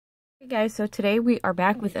Hey guys, so today we are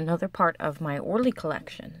back with another part of my Orly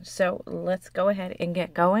collection. So let's go ahead and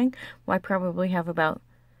get going. Well, I probably have about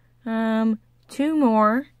 2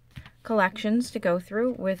 more collections to go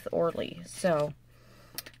through with Orly. So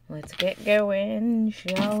let's get going,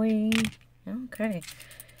 shall we? Okay.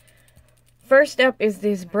 First up is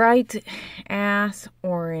this bright ass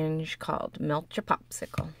orange called Melt Your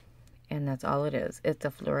Popsicle. And that's all it is. It's a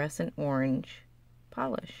fluorescent orange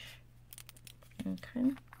polish.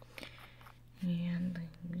 Okay. And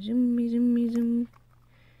zoom.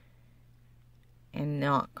 And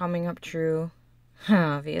not coming up true,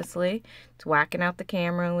 obviously. It's whacking out the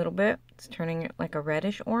camera a little bit. It's turning it like a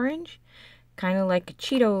reddish orange. Kind of like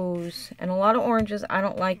Cheetos. And a lot of oranges I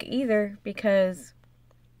don't like either because,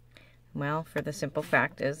 well, for the simple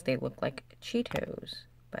fact is they look like Cheetos.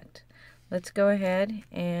 But let's go ahead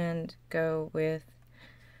and go with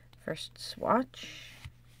first swatch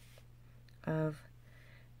of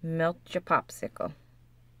Melt Your Popsicle.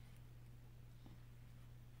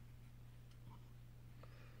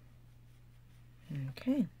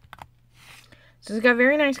 Okay. So it's got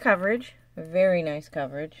very nice coverage. Very nice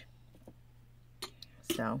coverage.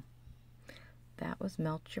 So that was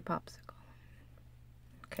Melt Your Popsicle.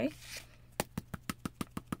 Okay.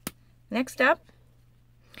 Next up,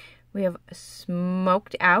 we have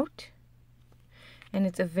Smoked Out. And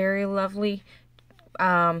it's a very lovely,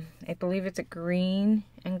 I believe it's a green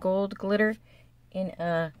and gold glitter in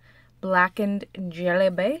a blackened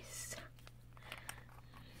jelly base.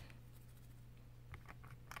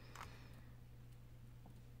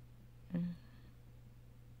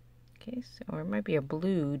 Okay, so it might be a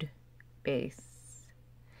blued base.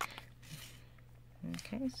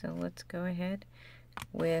 Okay, so let's go ahead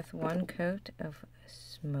with one coat of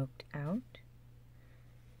Smoked Out.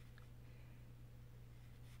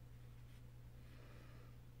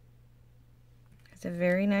 It's a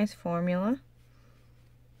very nice formula,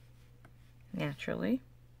 naturally.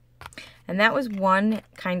 And that was one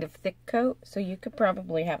kind of thick coat, so you could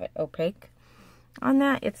probably have it opaque on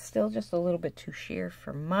that. It's still just a little bit too sheer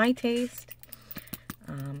for my taste.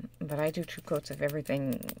 But I do 2 coats of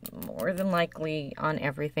everything, more than likely on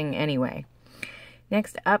everything anyway.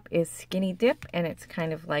 Next up is Skinny Dip, and it's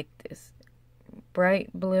kind of like this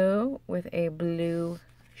bright blue with a blue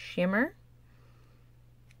shimmer.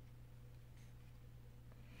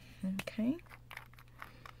 Okay.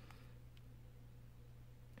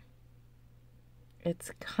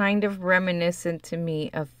 It's kind of reminiscent to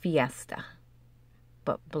me of Fiesta,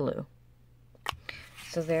 but blue.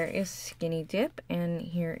 So there is Skinny Dip, and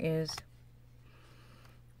here is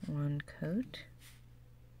one coat.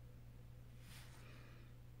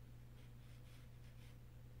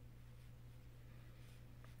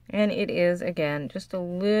 And it is, again, just a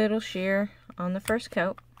little sheer on the first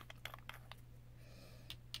coat.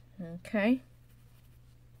 Okay.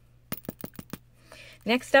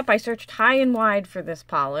 Next up, I searched high and wide for this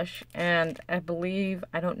polish, and I believe,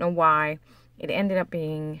 I don't know why, it ended up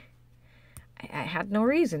being, I had no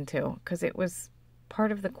reason to, because it was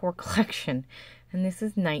part of the core collection. And this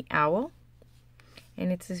is Night Owl,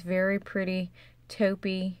 and it's this very pretty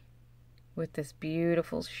taupey with this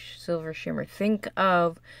beautiful silver shimmer. Think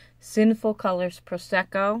of Sinful Colors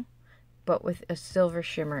Prosecco, but with a silver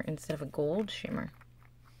shimmer instead of a gold shimmer.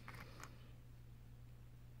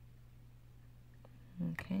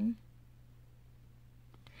 Okay,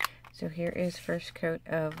 so here is first coat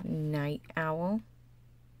of Night Owl.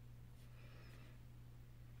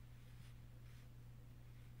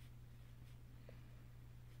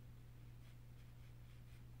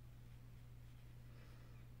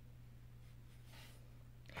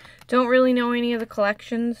 Don't really know any of the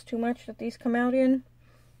collections too much that these come out in,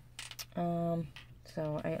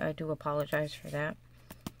 so I do apologize for that.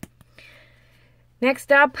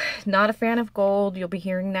 Next up, not a fan of gold. You'll be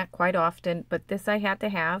hearing that quite often, but this I had to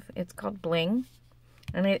have. It's called Bling,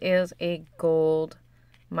 and it is a gold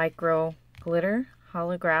micro glitter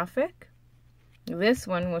holographic. This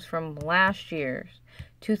one was from last year's,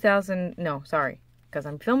 because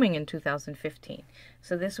I'm filming in 2015.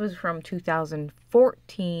 So this was from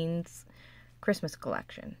 2014's Christmas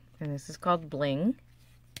collection, and this is called Bling.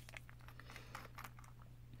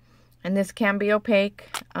 And this can be opaque,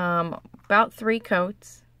 about 3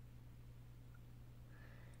 coats.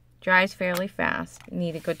 Dries fairly fast.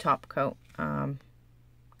 Need a good top coat,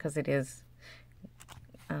 because it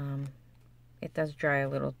does dry a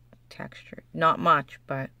little texture. Not much,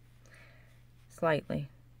 but slightly.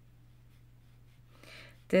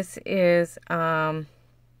 This is, as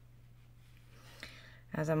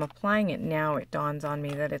I'm applying it now, it dawns on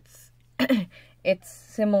me that it's it's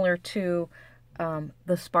similar to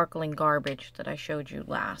the sparkling garbage that I showed you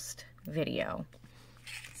last video.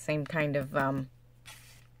 Same kind of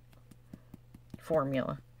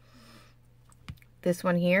formula. This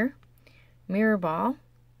one here, Mirror Ball.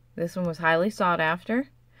 This one was highly sought after.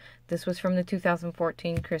 This was from the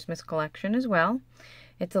 2014 Christmas collection as well.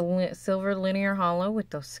 It's a silver linear hollow with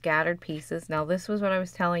those scattered pieces. Now this was what I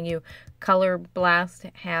was telling you Color Blast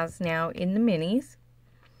has now in the minis.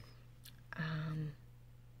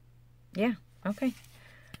 Yeah, okay.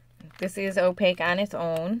 This is opaque on its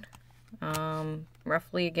own.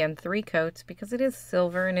 Roughly, again, 3 coats because it is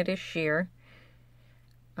silver and it is sheer.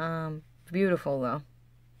 Beautiful, though.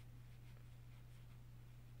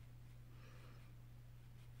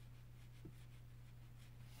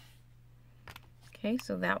 Okay,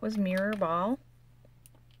 so that was Mirror Ball.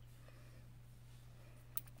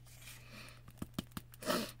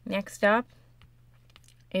 Next up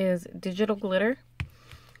is Digital Glitter.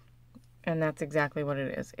 And that's exactly what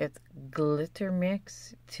it is. It's glitter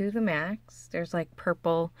mix to the max. There's like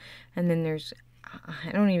purple, and then there's,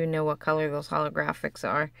 I don't even know what color those holographics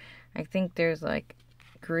are. I think there's like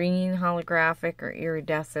green holographic or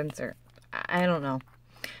iridescence, or I don't know.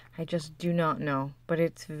 I just do not know, but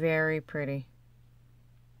it's very pretty.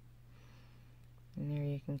 And there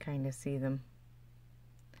you can kind of see them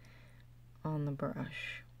on the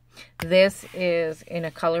brush. This is in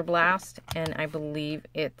a Color Blast, and I believe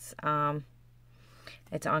it's on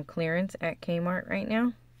clearance at Kmart right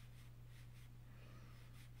now.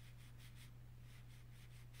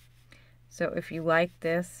 So if you like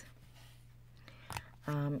this,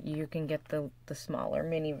 you can get the smaller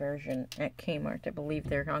mini version at Kmart. I believe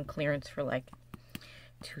they're on clearance for like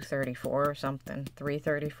 $2.34 or something,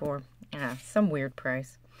 $3.34. Yeah, some weird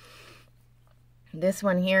price. This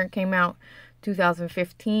one here came out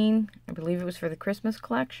 2015. I believe it was for the Christmas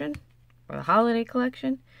collection or the holiday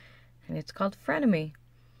collection, and it's called Frenemy.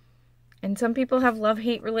 And some people have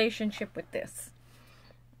love-hate relationship with this.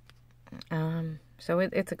 So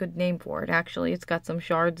it's a good name for it. Actually, it's got some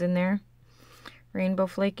shards in there. Rainbow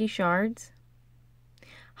flaky shards.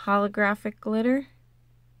 Holographic glitter.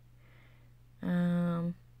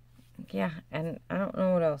 Yeah, and I don't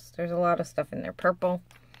know what else. There's a lot of stuff in there. Purple.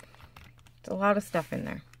 There's a lot of stuff in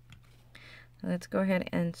there. So let's go ahead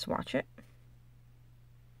and swatch it.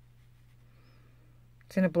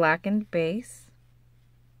 It's in a blackened base.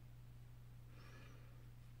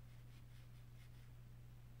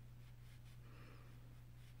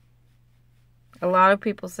 A lot of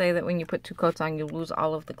people say that when you put 2 coats on, you lose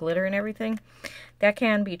all of the glitter and everything. That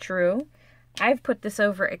can be true. I've put this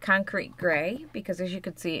over a concrete gray because, as you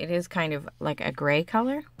can see, it is kind of like a gray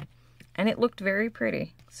color. And it looked very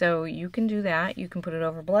pretty. So you can do that. You can put it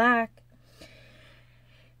over black.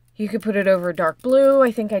 You could put it over dark blue.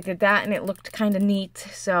 I think I did that, and it looked kind of neat.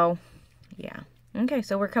 So, yeah. Okay,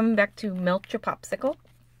 so we're coming back to Melt Your Popsicle.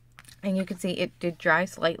 And you can see it did dry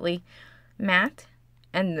slightly matte.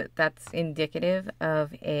 And that's indicative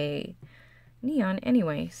of a neon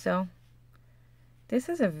anyway. So this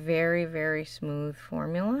is a very, very smooth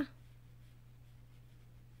formula.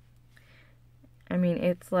 I mean,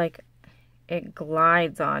 it's like it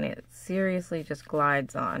glides on. It seriously just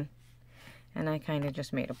glides on. And I kind of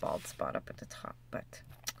just made a bald spot up at the top. But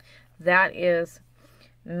that is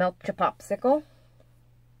Melt Your Popsicle.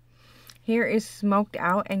 Here is Smoked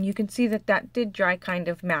Out. And you can see that that did dry kind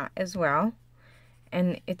of matte as well.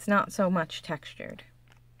 And it's not so much textured.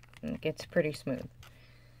 It gets pretty smooth.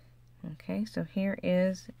 Okay, so here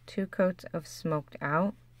is 2 coats of Smoked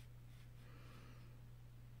Out.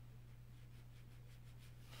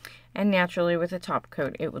 And naturally with a top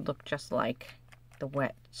coat, it would look just like the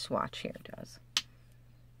wet swatch here does.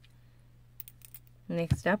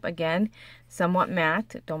 Next up, again, somewhat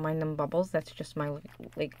matte. Don't mind them bubbles. That's just my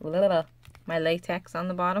my latex on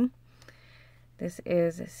the bottom. This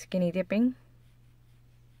is Skinny Dipping.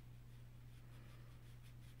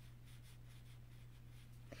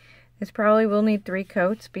 This probably will need 3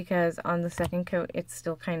 coats because on the second coat it's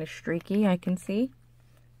still kind of streaky, I can see.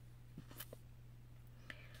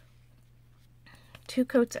 2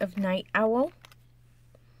 coats of Night Owl.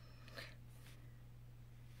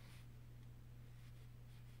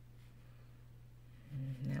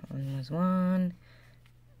 And that one was 1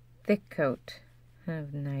 thick coat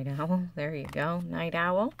of Night Owl. There you go, Night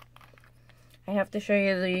Owl. I have to show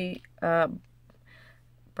you the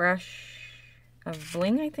brush of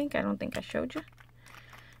Bling, I think. I don't think I showed you.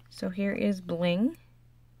 So here is Bling.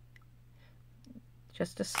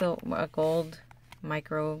 Just a gold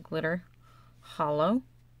micro glitter hollow.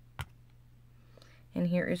 And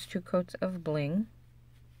here is 2 coats of Bling.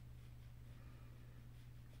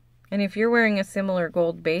 And if you're wearing a similar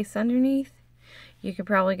gold base underneath, you could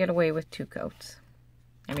probably get away with 2 coats.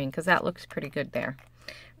 I mean, because that looks pretty good there.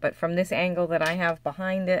 But from this angle that I have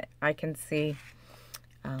behind it, I can see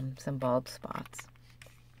some bald spots.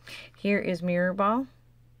 Here is Mirror Ball.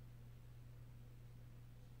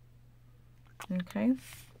 Okay.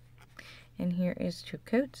 And here is 2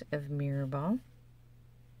 coats of Mirror Ball.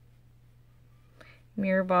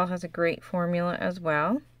 Mirror Ball has a great formula as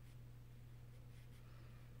well.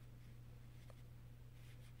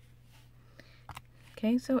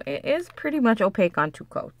 Okay, so it is pretty much opaque on 2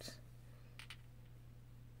 coats.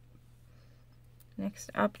 Next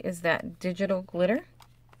up is that digital glitter.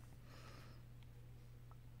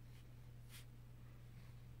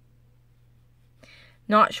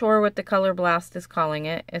 Not sure what the Color Blast is calling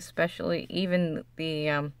it, especially even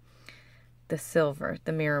the silver,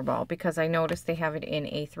 the Mirror Ball, because I noticed they have it in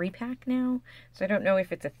a 3-pack now. So I don't know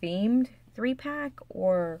if it's a themed 3-pack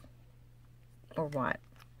or what.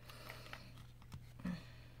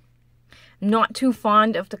 Not too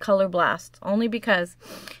fond of the Color Blast, only because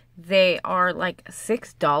they are like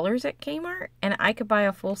 $6 at Kmart, and I could buy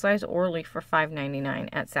a full-size Orly for $5.99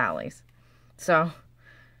 at Sally's. So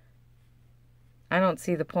I don't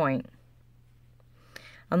see the point.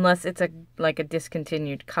 Unless it's like a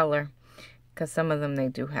discontinued color. Because some of them they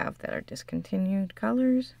do have that are discontinued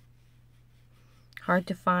colors. Hard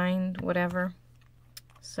to find, whatever.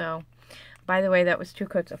 So, by the way, that was 2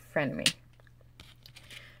 coats of Frenemy.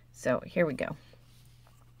 So, here we go.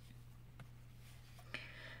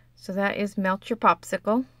 So that is Melt Your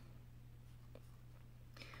Popsicle.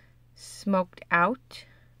 Smoked Out.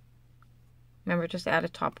 Remember, just add a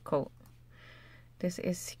top coat. This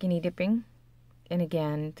is Skinny Dipping. And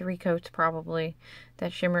again, 3 coats probably.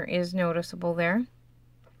 That shimmer is noticeable there.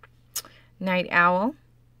 Night Owl.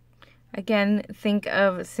 Again, think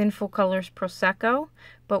of Sinful Colors Prosecco,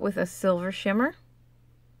 but with a silver shimmer.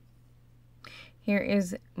 Here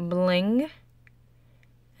is Bling.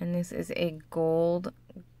 And this is a gold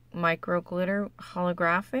micro glitter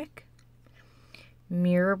holographic.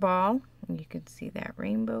 Mirror Ball. You can see that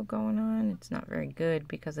rainbow going on. It's not very good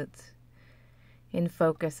because it's in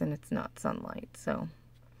focus and it's not sunlight. So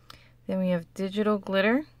then we have digital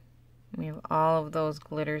glitter. We have all of those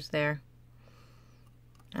glitters there.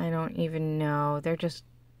 I don't even know. They're just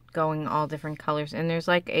going all different colors. And there's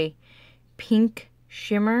like a pink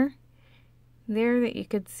shimmer there that you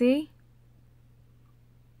could see.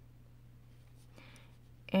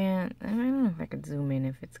 And I don't know if I could zoom in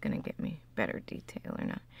if it's going to get me better detail or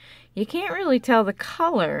not. You can't really tell the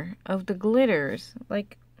color of the glitters.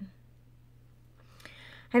 Like,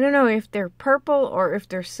 I don't know if they're purple or if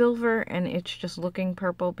they're silver and it's just looking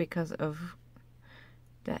purple because of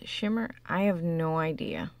that shimmer. I have no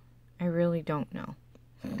idea. I really don't know.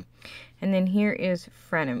 And then here is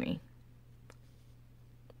Frenemy.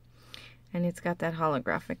 And it's got that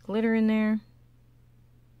holographic glitter in there.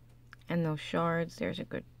 And those shards. There's a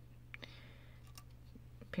good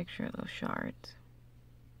picture of those shards.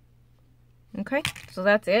 Okay, so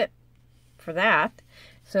that's it for that.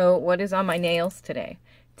 So what is on my nails today?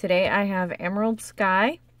 Today I have Emerald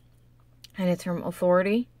Sky, and it's from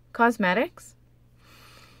Authority Cosmetics.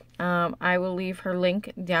 I will leave her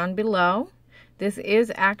link down below. This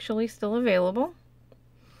is actually still available.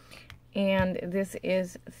 And this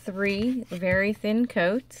is 3 very thin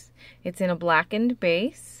coats. It's in a blackened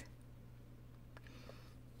base.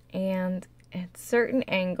 And at certain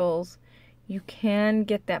angles, you can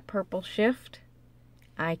get that purple shift.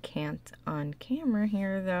 I can't on camera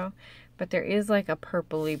here though. But there is like a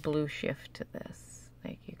purpley blue shift to this.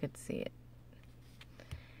 Like you could see it.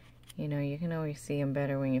 You know, you can always see them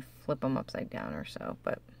better when you flip them upside down or so.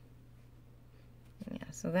 But yeah,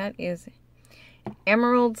 so that is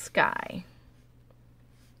Emerald Sky.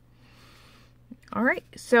 Alright,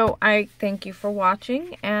 so I thank you for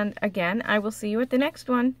watching. And again, I will see you at the next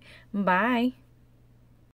one. Bye.